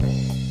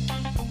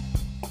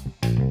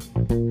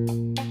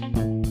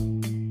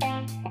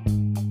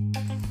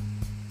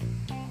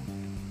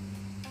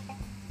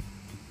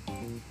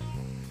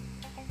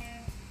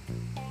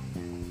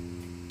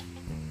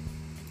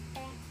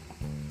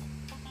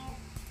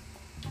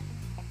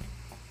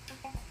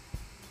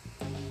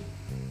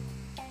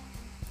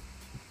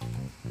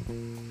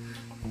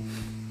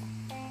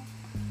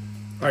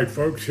All right,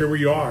 folks, here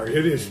we are.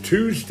 It is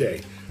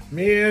Tuesday.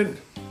 Man,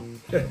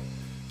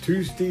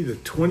 Tuesday, the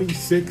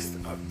 26th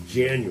of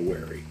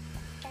January.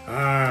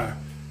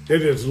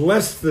 It is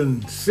less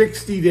than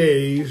 60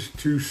 days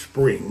to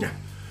spring.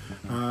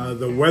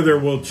 The weather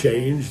will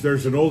change.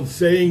 There's an old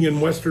saying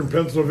in Western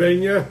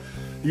Pennsylvania,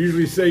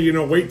 usually say,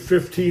 wait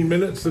 15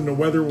 minutes and the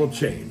weather will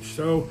change.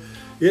 So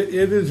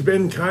it has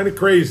been kind of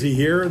crazy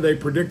here. They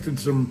predicted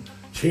some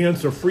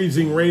chance of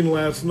freezing rain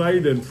last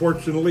night, and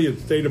fortunately it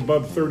stayed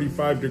above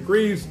 35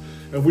 degrees,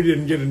 and we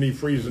didn't get any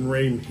freezing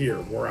rain here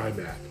where I'm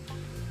at.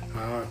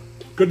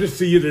 Good to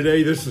see you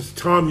today. This is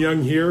Tom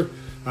Young here.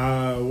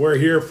 We're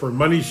here for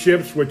Money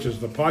Ships, which is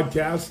the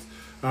podcast,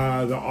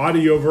 the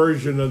audio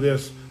version of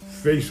this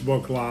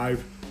Facebook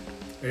Live.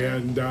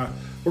 And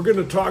we're going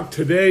to talk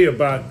today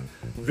about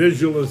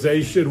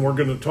visualization. We're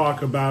going to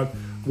talk about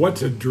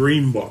what's a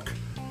dream book.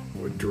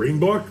 A dream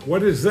book?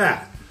 What is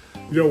that?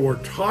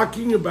 We're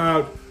talking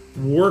about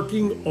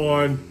working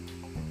on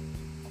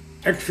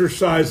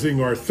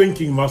exercising our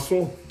thinking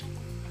muscle,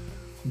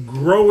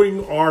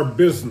 growing our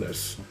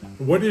business.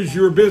 What is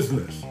your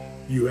business?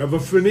 You have a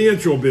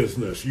financial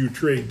business. You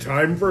trade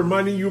time for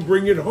money, you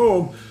bring it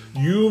home.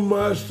 You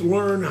must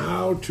learn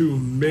how to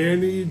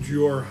manage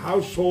your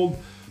household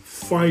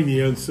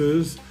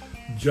finances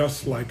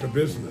just like a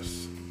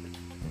business.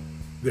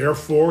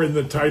 Therefore, in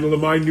the title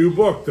of my new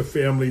book, The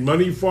Family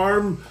Money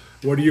Farm,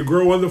 what do you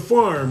grow on the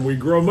farm? We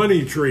grow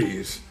money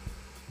trees.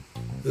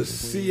 The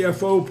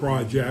CFO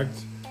project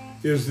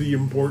is the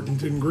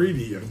important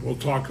ingredient. We'll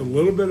talk a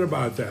little bit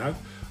about that.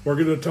 We're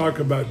going to talk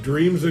about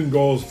dreams and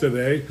goals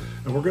today,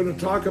 and we're going to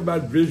talk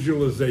about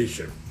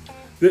visualization.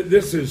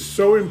 This is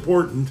so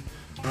important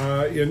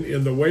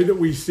in the way that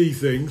we see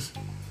things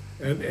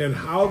and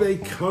how they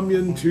come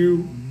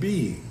into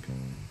being.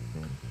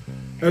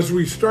 As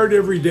we start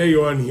every day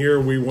on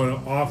here, we want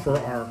to offer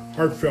our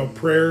heartfelt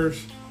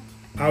prayers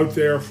out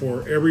there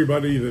for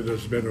everybody that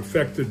has been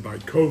affected by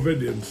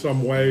COVID in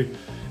some way.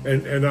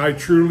 And I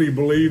truly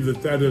believe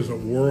that is a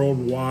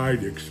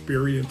worldwide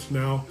experience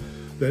now,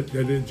 that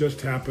it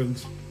just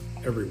happens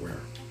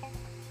everywhere.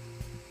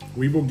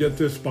 We will get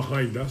this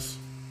behind us.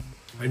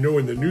 I know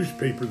in the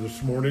newspaper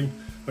this morning,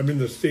 I'm in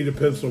the state of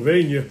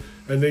Pennsylvania,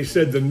 and they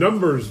said the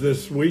numbers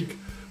this week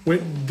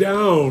went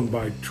down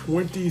by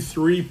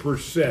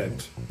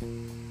 23%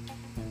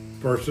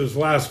 versus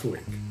last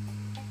week.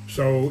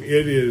 So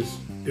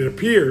it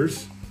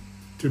appears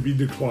to be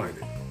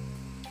declining.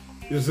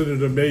 Isn't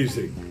it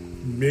amazing?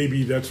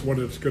 Maybe that's what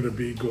it's going to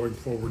be going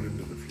forward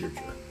into the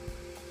future.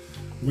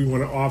 We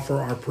want to offer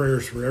our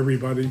prayers for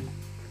everybody.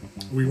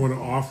 We want to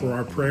offer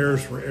our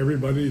prayers for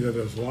everybody that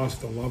has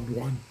lost a loved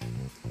one.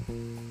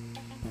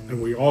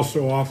 And we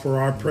also offer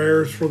our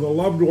prayers for the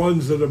loved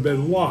ones that have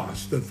been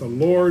lost, that the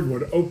Lord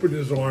would open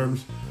his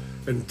arms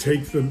and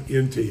take them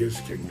into his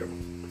kingdom.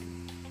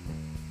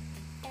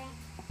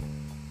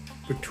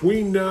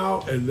 Between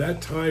now and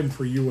that time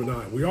for you and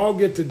I, we all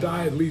get to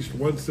die at least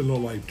once in a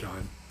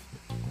lifetime.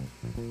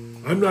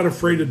 I'm not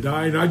afraid of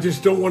dying. I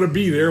just don't want to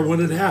be there when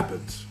it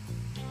happens.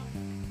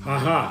 Ha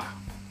ha.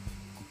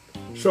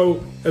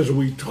 So as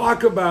we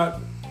talk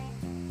about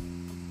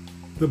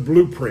the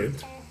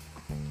blueprint,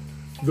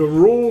 the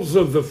rules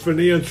of the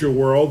financial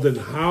world and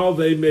how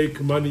they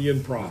make money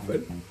and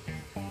profit,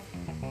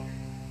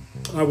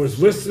 I was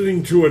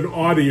listening to an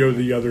audio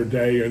the other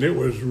day, and it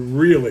was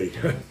really...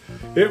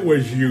 it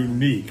was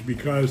unique,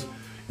 because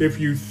if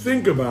you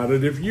think about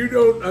it, if you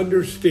don't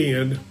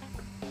understand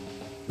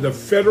the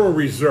Federal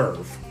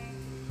Reserve,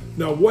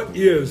 now what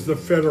is the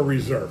Federal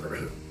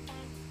Reserve?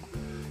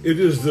 It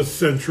is the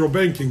central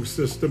banking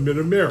system in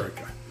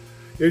America.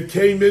 It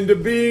came into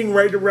being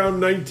right around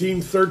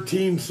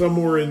 1913,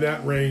 somewhere in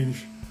that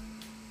range.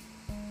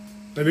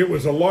 And it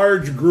was a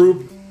large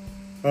group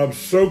of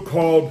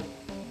so-called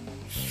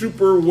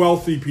super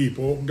wealthy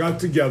people got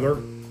together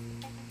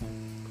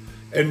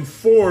and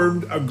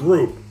formed a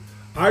group.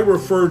 I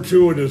refer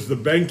to it as the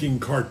banking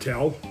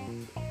cartel,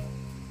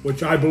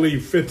 which I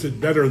believe fits it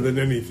better than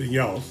anything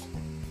else.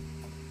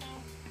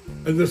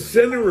 And the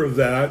center of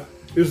that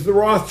is the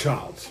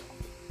Rothschilds.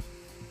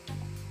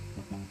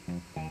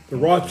 The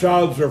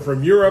Rothschilds are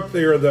from Europe.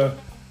 They are the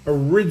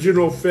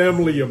original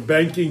family of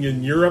banking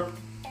in Europe.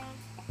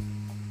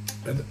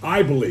 And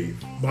I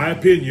believe, my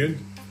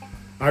opinion,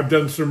 I've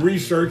done some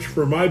research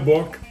for my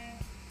book,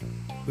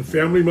 The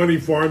Family Money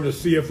Farm, the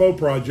CFO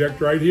project,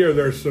 right here.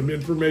 There's some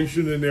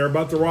information in there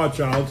about the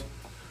Rothschilds.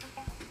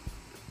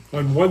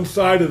 On one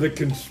side of the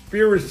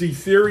conspiracy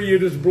theory,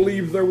 it is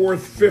believed they're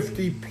worth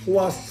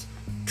 $50+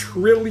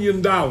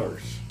 trillion.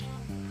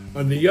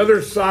 On the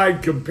other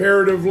side,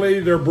 comparatively,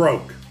 they're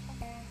broke.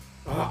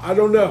 I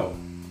don't know.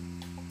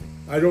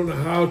 I don't know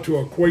how to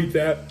equate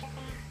that.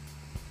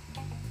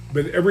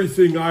 But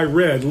everything I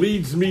read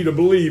leads me to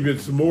believe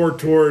it's more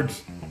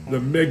towards the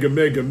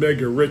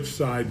mega rich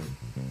side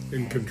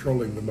in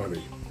controlling the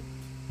money.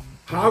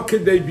 How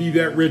could they be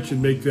that rich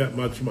and make that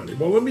much money?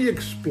 Well, let me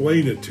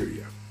explain it to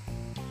you.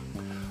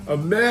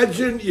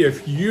 Imagine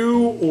if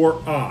you or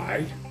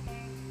I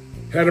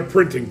had a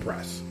printing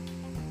press.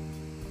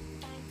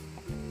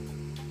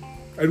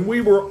 And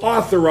we were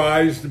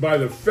authorized by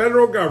the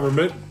federal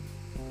government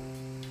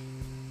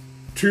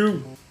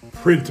to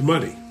print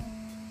money.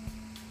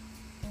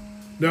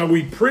 Now,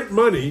 we print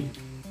money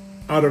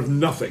out of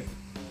nothing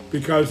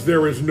because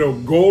there is no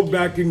gold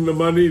backing the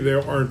money.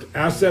 There aren't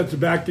assets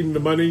backing the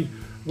money.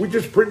 We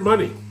just print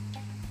money.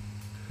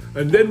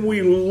 And then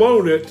we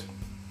loan it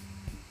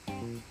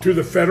to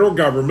the federal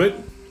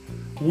government.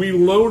 We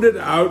loan it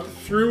out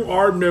through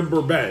our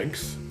member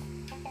banks.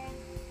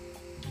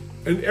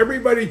 And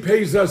everybody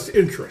pays us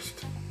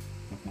interest.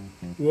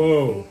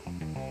 Whoa.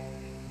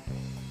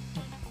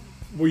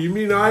 Well, you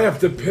mean I have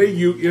to pay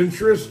you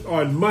interest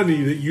on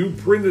money that you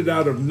printed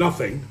out of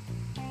nothing?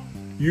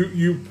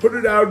 You put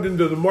it out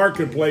into the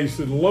marketplace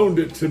and loaned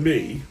it to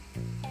me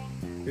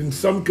in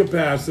some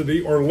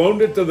capacity, or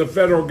loaned it to the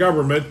federal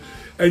government,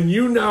 and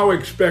you now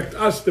expect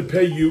us to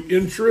pay you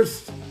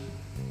interest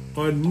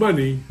on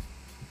money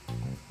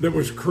that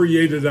was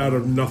created out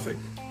of nothing.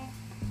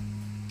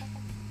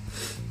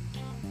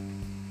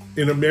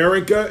 In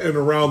America and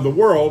around the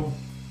world,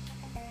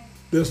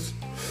 this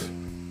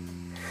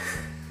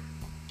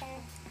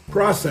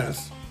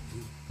process,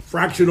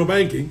 fractional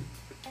banking,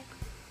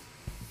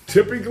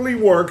 typically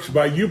works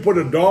by you put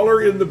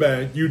 $1 in the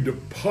bank, you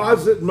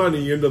deposit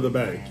money into the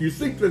bank. You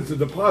think that's a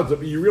deposit,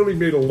 but you really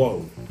made a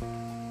loan.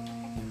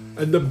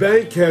 And the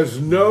bank has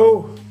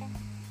no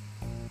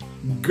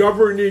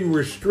governing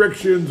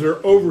restrictions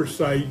or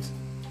oversight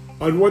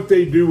on what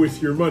they do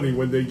with your money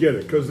when they get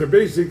it, because they're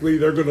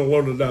going to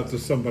loan it out to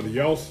somebody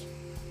else.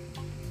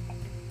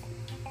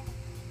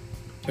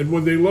 And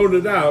when they loan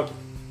it out,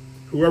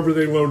 whoever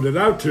they loaned it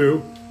out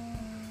to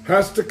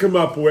has to come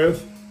up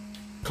with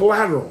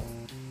collateral.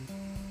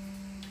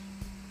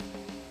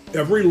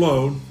 Every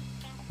loan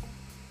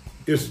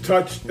is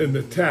touched and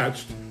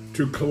attached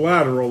to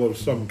collateral of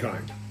some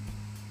kind.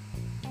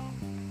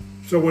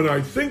 So when I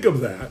think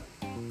of that,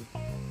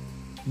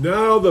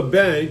 now the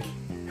bank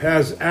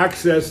has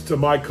access to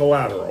my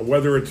collateral,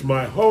 whether it's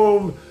my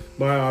home,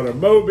 my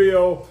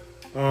automobile,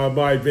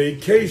 my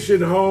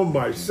vacation home,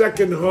 my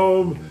second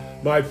home,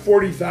 my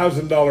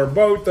 $40,000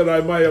 boat that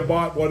I might have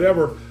bought,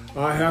 whatever.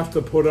 I have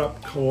to put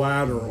up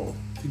collateral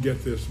to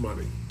get this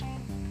money.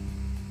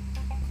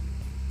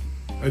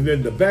 And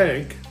then the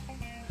bank,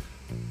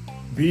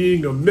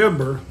 being a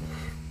member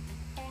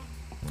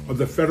of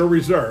the Federal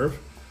Reserve,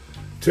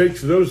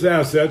 takes those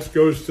assets,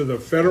 goes to the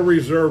Federal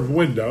Reserve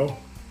window,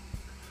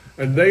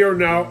 and they are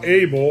now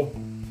able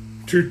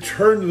to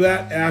turn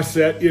that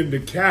asset into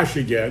cash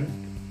again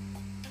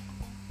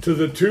to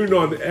the tune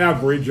on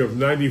average of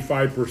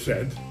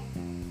 95%.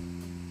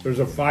 There's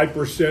a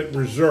 5%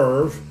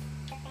 reserve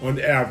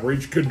on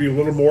average, could be a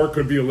little more,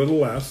 could be a little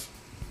less.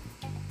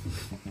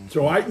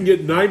 So I can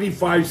get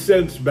 95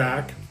 cents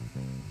back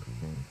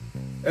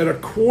at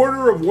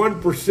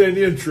 1/4%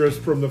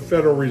 interest from the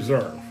Federal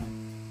Reserve.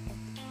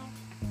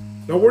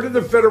 Now, where did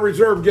the Federal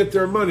Reserve get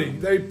their money?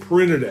 They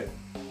printed it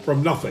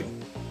from nothing.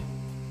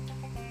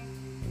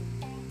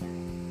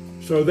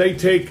 So they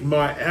take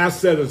my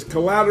asset as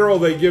collateral,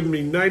 they give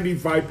me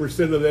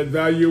 95% of that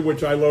value,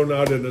 which I loan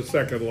out in a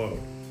second loan.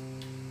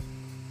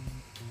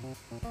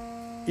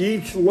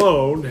 Each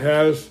loan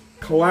has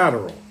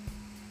collateral.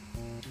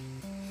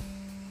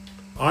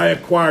 I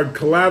acquired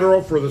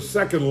collateral for the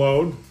second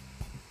loan,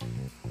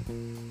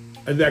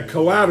 and that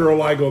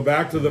collateral, I go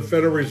back to the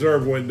Federal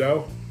Reserve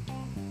window,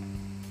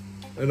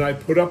 and I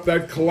put up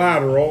that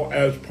collateral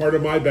as part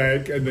of my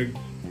bank, and the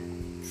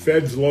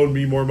feds loan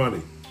me more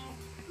money.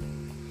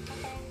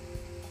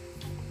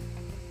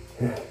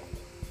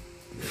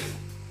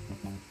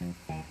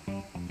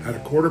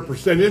 At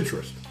 1/4%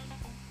 interest.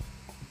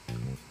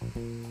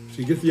 So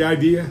you get the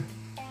idea?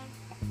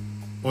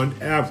 On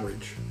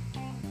average,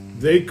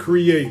 they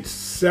create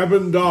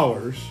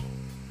 $7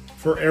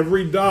 for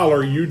every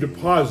dollar you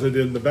deposit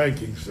in the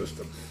banking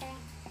system.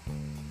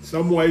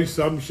 Some way,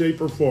 some shape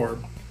or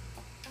form.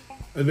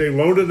 And they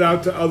loan it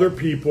out to other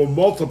people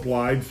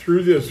multiplied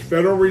through this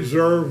Federal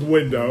Reserve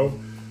window,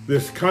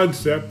 this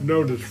concept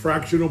known as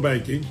fractional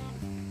banking.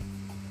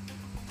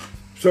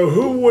 So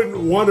who wouldn't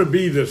want to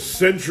be the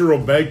central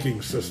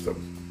banking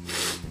system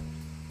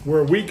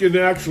where we can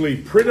actually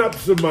print up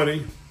some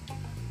money,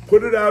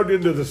 put it out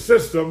into the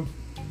system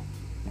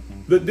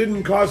that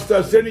didn't cost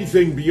us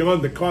anything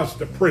beyond the cost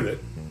to print it,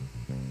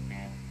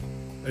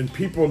 and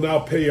people now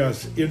pay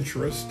us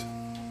interest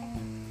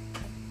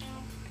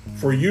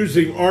for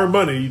using our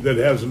money that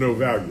has no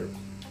value.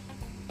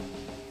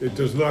 It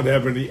does not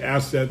have any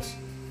assets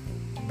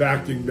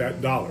backing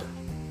that dollar,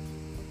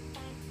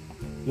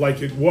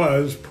 like it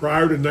was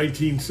prior to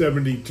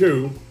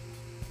 1972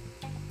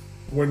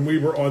 when we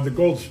were on the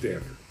gold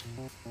standard.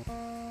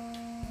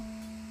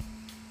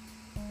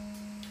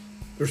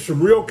 There's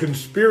some real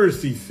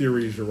conspiracy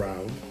theories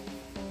around,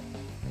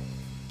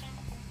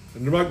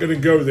 and I'm not going to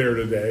go there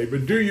today,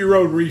 but do your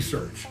own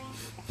research.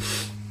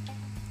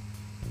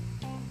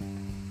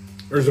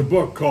 There's a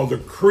book called The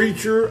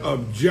Creature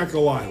of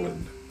Jekyll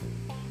Island.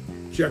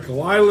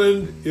 Jekyll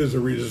Island is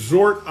a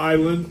resort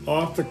island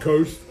off the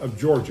coast of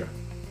Georgia.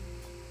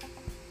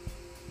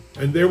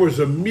 And there was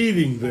a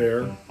meeting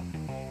there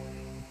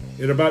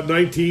in about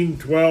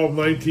 1912,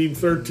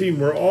 1913,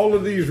 where all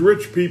of these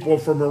rich people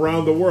from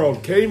around the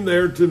world came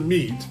there to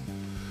meet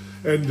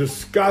and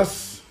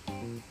discuss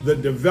the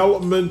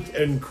development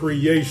and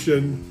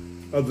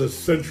creation of the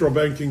central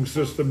banking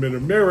system in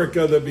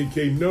America that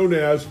became known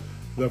as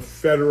the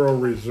Federal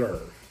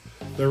Reserve.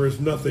 There is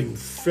nothing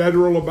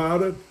federal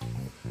about it.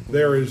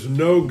 There is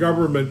no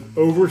government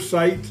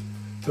oversight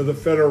to the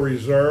Federal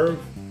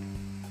Reserve.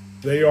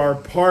 They are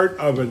part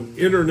of an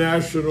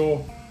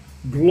international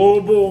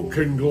global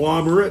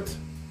conglomerate,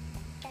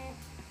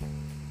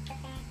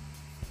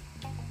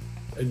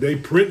 and they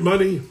print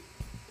money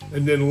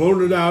and then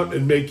loan it out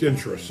and make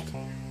interest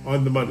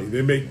on the money.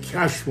 They make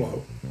cash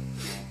flow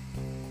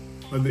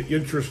on the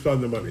interest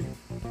on the money.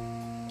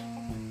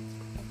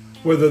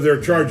 Whether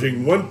they're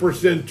charging 1%,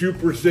 2%,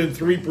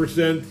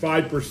 3%,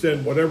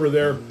 5%, whatever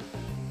they're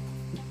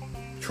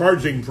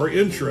charging for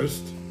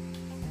interest,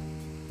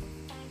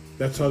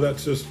 that's how that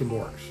system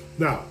works.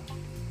 Now,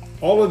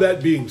 all of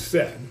that being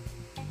said,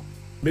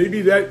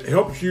 maybe that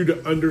helps you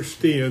to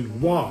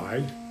understand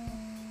why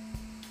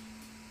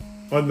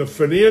on the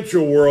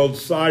financial world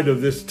side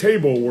of this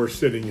table we're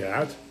sitting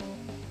at,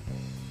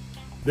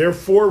 their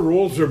 4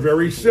 rules are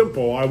very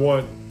simple. I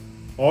want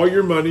all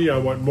your money. I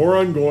want more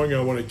ongoing.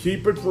 I want to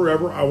keep it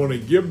forever. I want to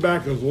give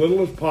back as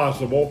little as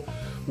possible,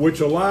 which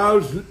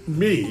allows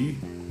me,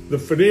 the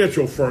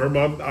financial firm,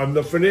 I'm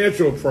the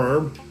financial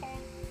firm,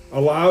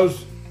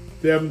 allows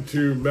them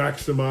to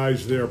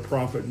maximize their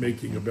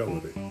profit-making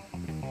ability.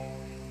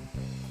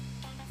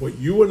 What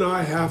you and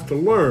I have to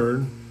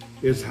learn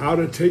is how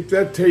to take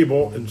that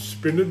table and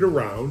spin it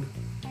around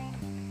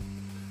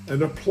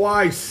and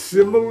apply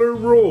similar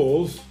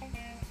rules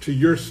to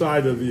your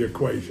side of the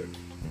equation.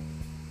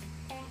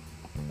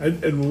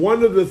 And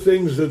one of the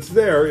things that's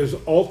there is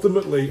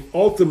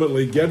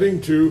ultimately getting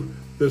to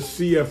the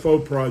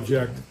CFO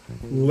project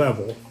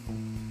level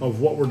of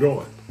what we're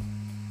doing.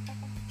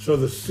 So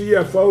the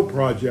CFO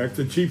project,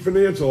 the Chief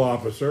Financial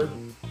Officer,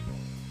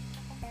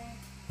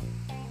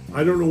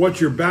 I don't know what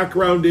your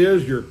background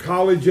is, your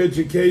college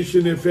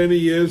education, if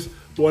any is,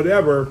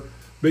 whatever,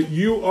 but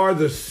you are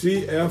the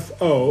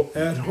CFO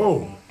at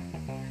home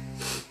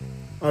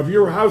of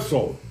your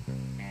household,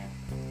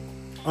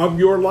 of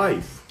your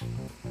life.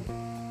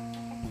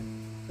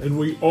 And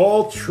we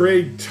all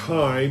trade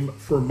time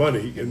for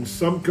money in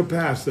some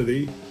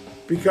capacity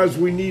because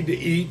we need to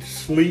eat,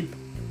 sleep,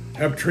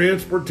 have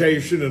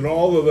transportation, and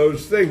all of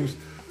those things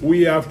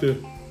we have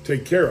to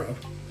take care of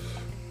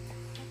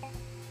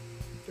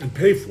and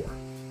pay for.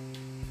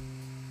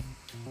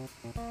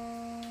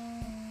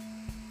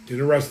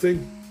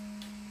 Interesting?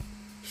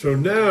 So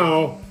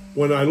now,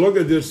 when I look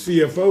at this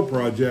CFO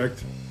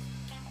project,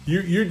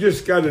 you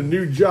just got a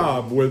new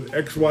job with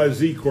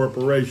XYZ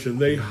Corporation.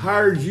 They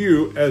hired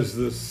you as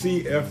the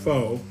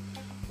CFO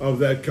of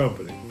that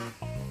company.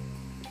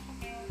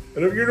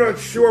 And if you're not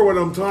sure what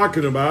I'm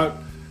talking about,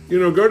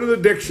 go to the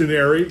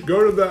dictionary,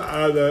 go to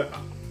the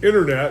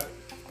internet,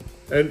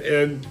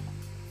 and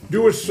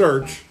do a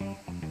search.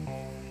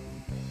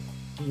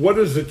 What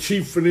does a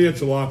chief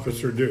financial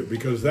officer do?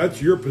 Because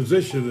that's your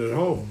position at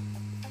home.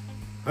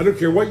 I don't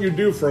care what you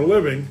do for a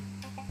living.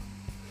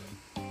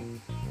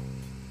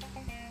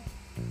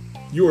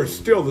 You are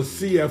still the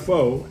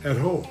CFO at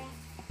home.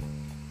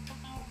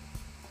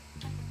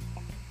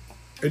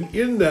 And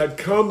in that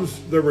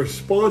comes the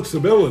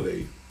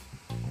responsibility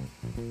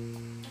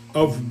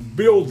of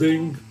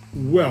building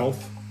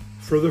wealth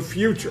for the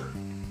future.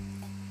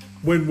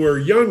 When we're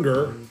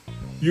younger,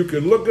 you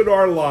can look at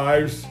our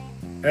lives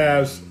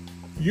as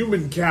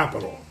human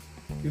capital.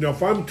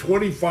 If I'm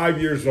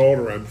 25 years old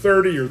or I'm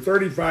 30 or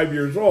 35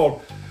 years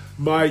old,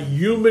 my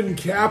human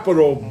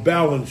capital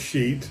balance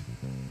sheet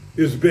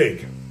is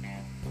big.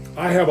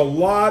 I have a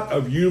lot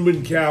of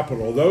human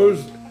capital.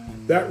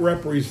 That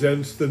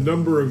represents the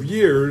number of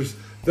years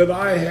that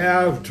I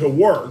have to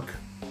work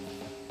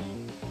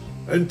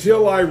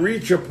until I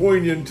reach a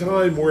point in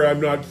time where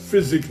I'm not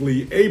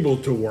physically able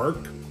to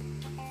work,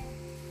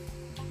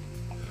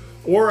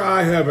 or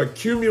I have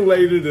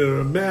accumulated and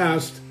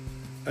amassed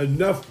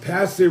enough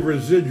passive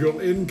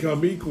residual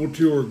income equal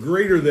to or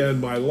greater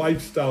than my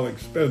lifestyle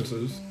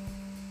expenses,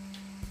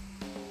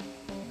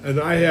 and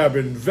I have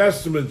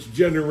investments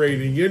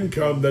generating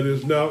income that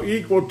is now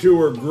equal to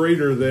or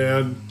greater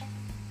than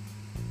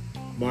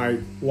my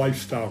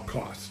lifestyle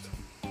cost.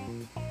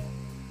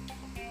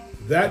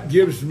 That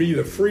gives me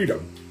the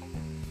freedom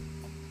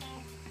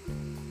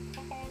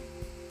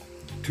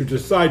to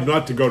decide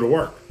not to go to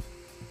work.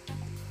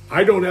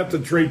 I don't have to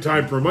trade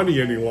time for money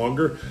any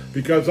longer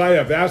because I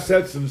have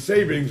assets and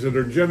savings that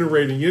are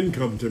generating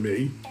income to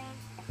me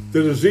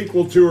that is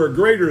equal to or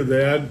greater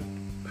than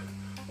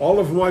all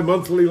of my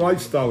monthly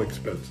lifestyle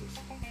expenses.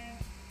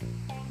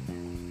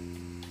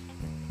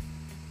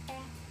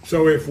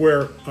 So if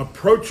we're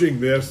approaching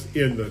this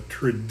in the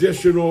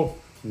traditional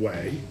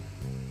way,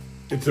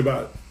 it's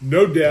about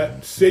no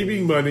debt,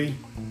 saving money,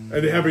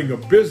 and having a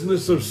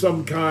business of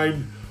some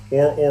kind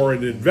or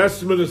an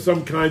investment of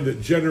some kind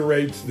that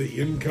generates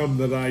the income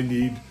that I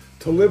need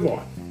to live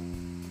on.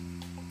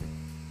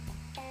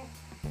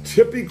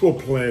 typical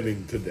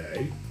planning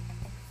today,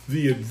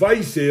 the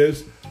advice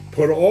is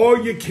put all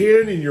you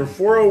can in your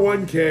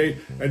 401k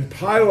and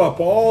pile up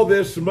all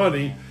this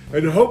money,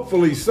 and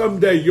hopefully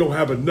someday you'll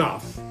have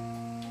enough.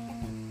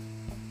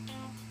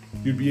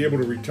 You'd be able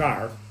to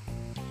retire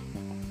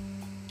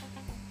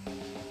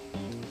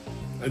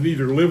and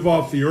either live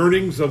off the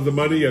earnings of the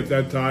money at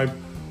that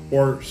time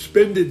or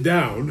spend it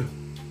down,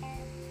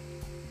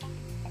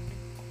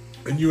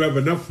 and you have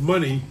enough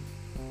money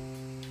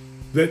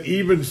that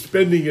even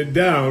spending it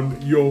down,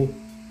 you'll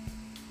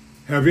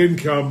have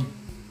income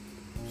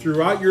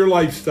throughout your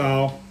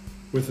lifestyle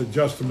with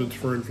adjustments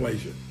for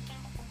inflation.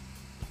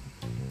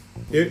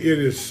 It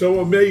is so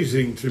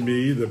amazing to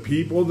me, the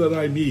people that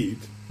I meet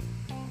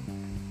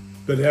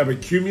that have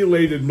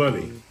accumulated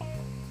money.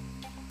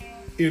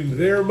 In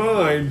their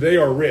mind, they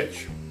are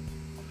rich.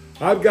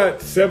 I've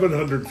got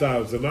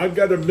 700,000. I've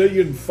got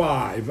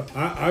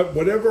 $1,500,000.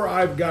 Whatever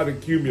I've got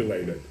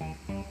accumulated.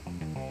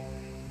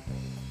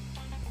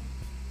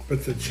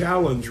 But the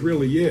challenge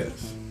really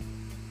is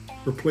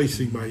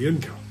replacing my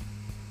income.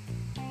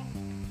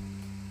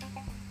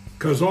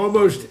 Because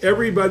almost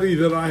everybody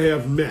that I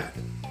have met,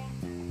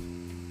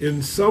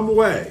 in some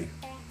way,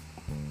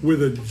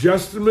 with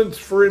adjustments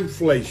for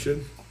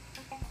inflation,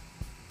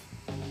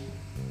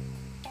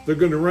 they're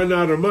going to run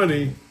out of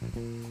money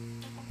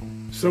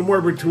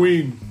somewhere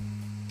between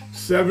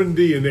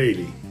 70 and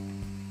 80.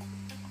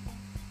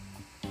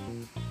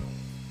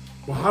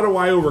 Well, how do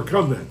I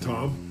overcome that,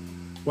 Tom?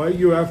 Well,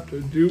 you have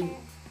to do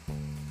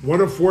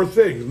one of four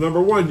things. Number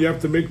one, you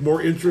have to make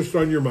more interest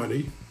on your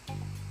money.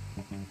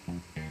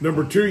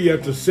 Number two, you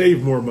have to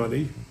save more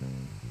money.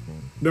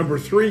 Number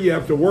three, you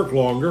have to work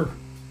longer.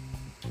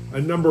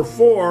 And number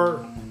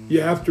four,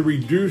 you have to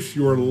reduce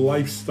your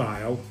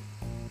lifestyle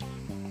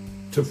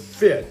to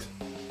fit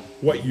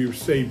what you've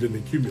saved and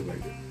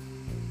accumulated.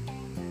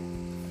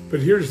 But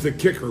here's the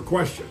kicker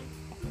question.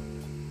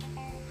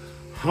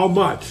 How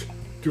much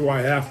do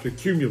I have to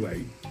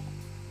accumulate?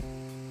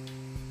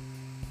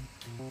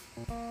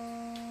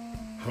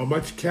 How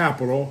much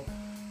capital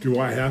do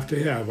I have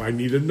to have? I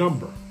need a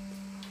number.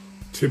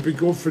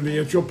 Typical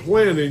financial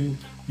planning,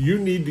 you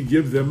need to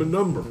give them a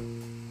number.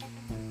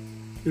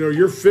 You know,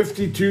 you're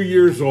 52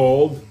 years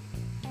old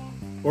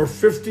or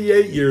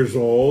 58 years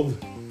old,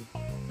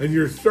 and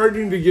you're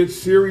starting to get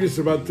serious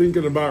about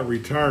thinking about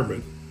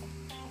retirement.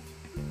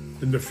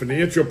 And the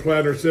financial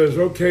planner says,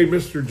 okay,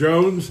 Mr.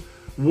 Jones,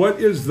 what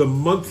is the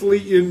monthly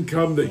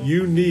income that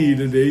you need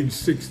at age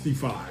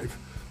 65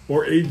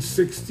 or age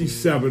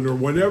 67 or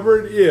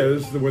whatever it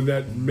is, when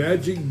that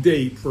magic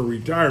date for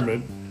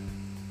retirement,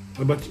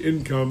 how much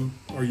income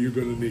are you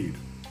going to need?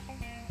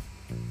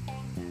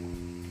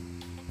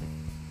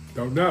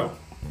 Don't know.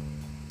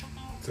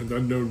 It's an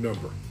unknown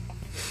number.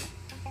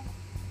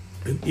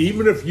 And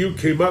even if you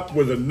came up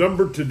with a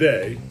number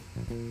today,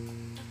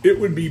 it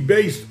would be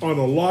based on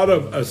a lot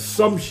of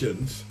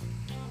assumptions.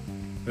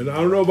 And I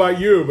don't know about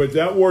you, but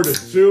that word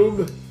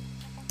assume,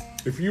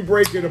 if you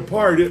break it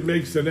apart, it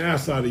makes an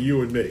ass out of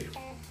you and me.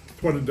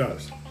 That's what it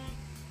does.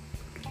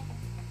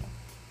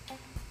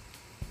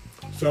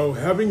 So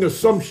having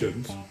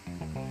assumptions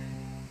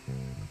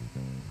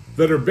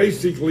that are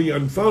basically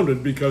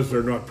unfounded because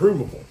they're not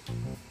provable.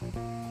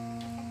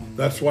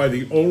 That's why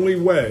the only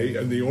way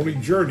and the only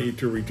journey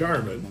to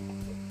retirement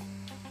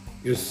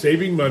is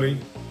saving money,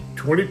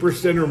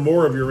 20% or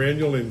more of your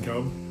annual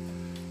income,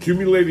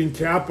 accumulating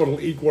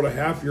capital equal to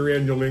half your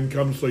annual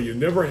income so you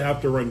never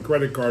have to run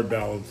credit card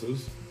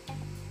balances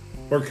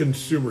or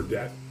consumer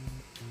debt,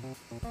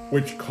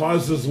 which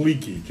causes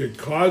leakage. It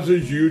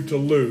causes you to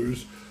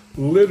lose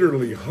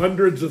literally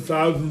hundreds of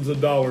thousands of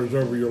dollars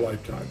over your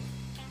lifetime.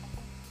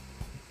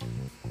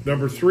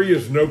 Number three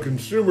is no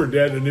consumer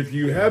debt, and if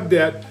you have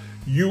debt,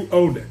 you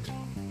own it.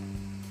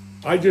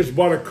 I just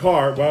bought a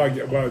car. Well,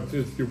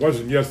 it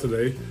wasn't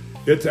yesterday.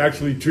 It's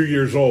actually 2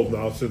 years old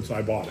now since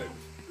I bought it.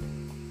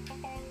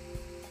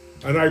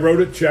 And I wrote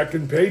a check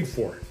and paid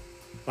for it.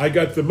 I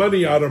got the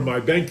money out of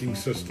my banking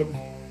system,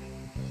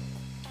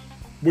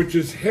 which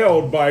is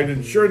held by an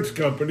insurance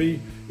company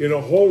in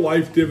a whole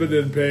life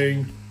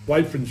dividend-paying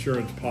life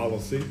insurance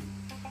policy.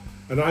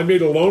 And I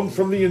made a loan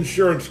from the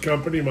insurance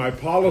company. My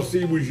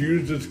policy was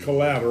used as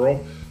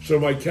collateral, so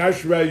my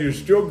cash value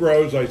still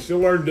grows. I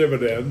still earn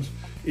dividends,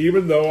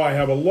 even though I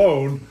have a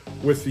loan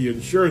with the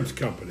insurance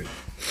company.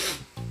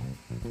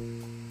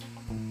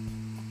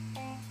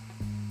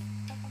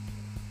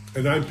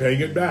 And I'm paying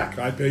it back.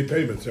 I pay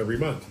payments every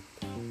month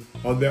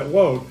on that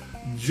loan,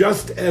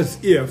 just as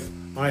if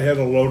I had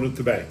a loan at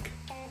the bank.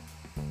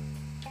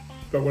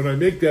 But when I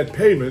make that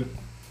payment,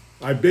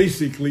 I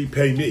basically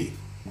pay me.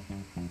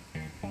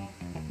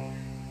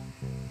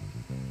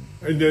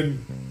 And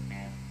then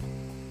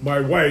my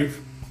wife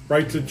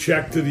writes a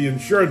check to the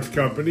insurance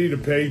company to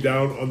pay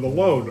down on the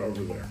loan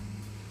over there.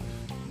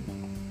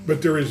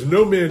 But there is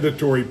no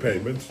mandatory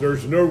payments.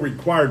 There's no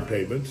required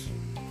payments.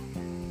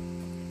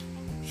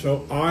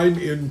 So I'm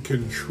in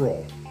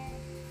control.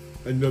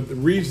 And the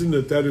reason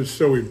that is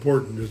so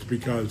important is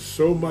because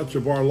so much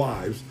of our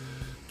lives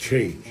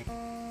change.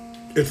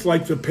 It's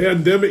like the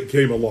pandemic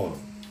came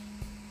along.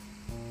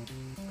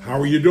 How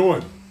are you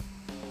doing?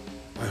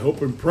 I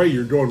hope and pray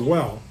you're doing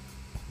well.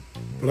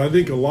 But I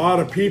think a lot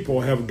of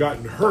people have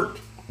gotten hurt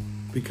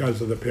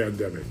because of the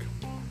pandemic.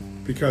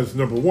 Because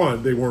number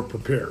one, they weren't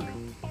prepared.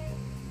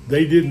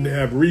 They didn't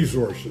have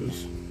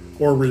resources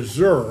or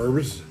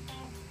reserves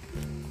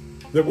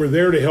that were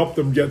there to help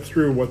them get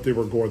through what they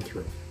were going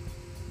through.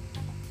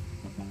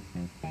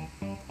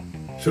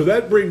 So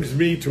that brings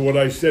me to what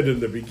I said in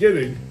the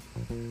beginning.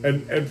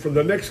 And for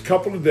the next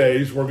couple of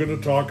days, we're going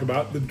to talk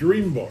about the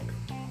dream book.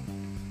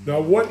 Now,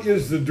 what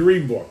is the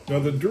dream book? Now,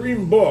 the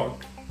dream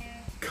book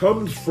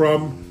comes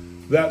from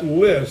that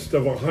list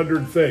of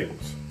 100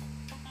 things.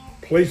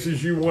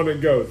 Places you want to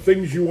go,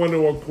 things you want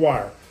to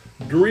acquire,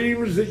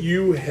 dreams that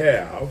you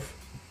have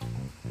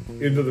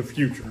into the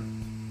future.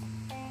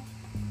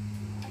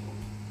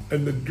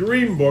 And the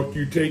dream book,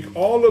 you take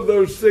all of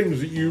those things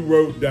that you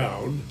wrote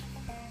down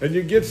and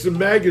you get some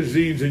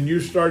magazines and you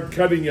start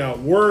cutting out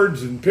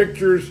words and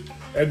pictures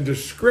and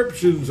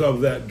descriptions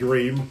of that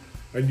dream,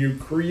 and you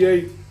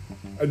create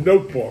a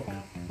notebook,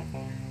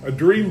 a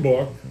dream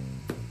book,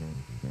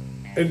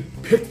 and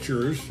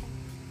pictures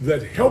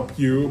that help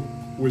you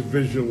with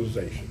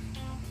visualization.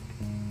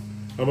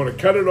 I'm going to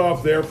cut it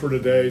off there for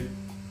today.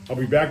 I'll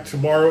be back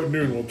tomorrow at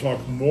noon. We'll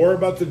talk more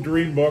about the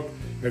dream book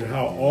and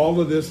how all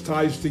of this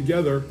ties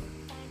together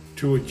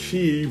to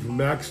achieve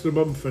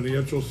maximum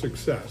financial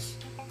success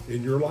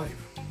in your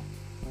life.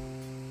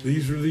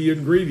 These are the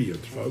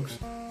ingredients, folks.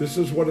 This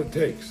is what it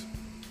takes.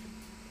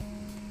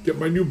 Get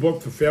my new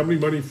book, The Family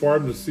Money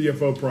Farm, The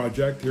CFO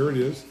Project. Here it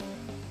is.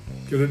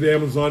 Get it at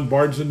Amazon,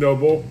 Barnes &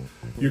 Noble.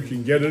 You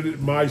can get it at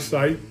my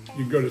site.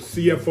 You can go to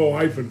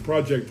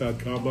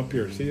cfo-project.com up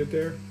here. See it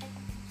there?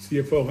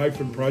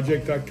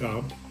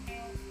 cfo-project.com.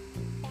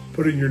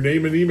 Put in your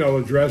name and email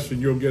address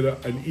and you'll get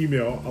an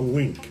email, a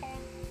link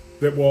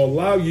that will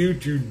allow you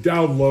to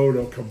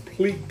download a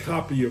complete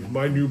copy of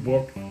my new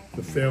book,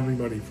 The Family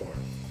Money Farm.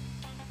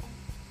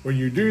 When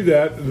you do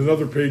that,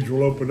 another page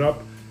will open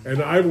up,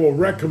 and I will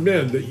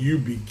recommend that you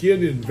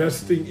begin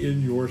investing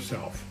in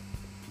yourself.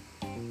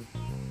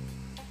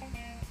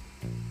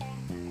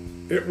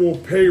 It will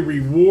pay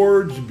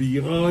rewards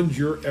beyond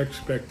your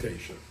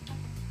expectation.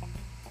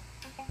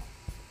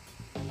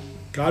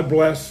 God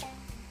bless.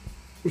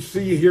 We'll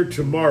see you here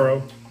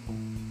tomorrow.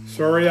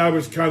 Sorry I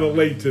was kind of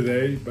late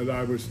today, but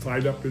I was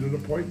tied up in an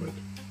appointment.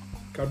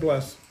 God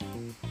bless.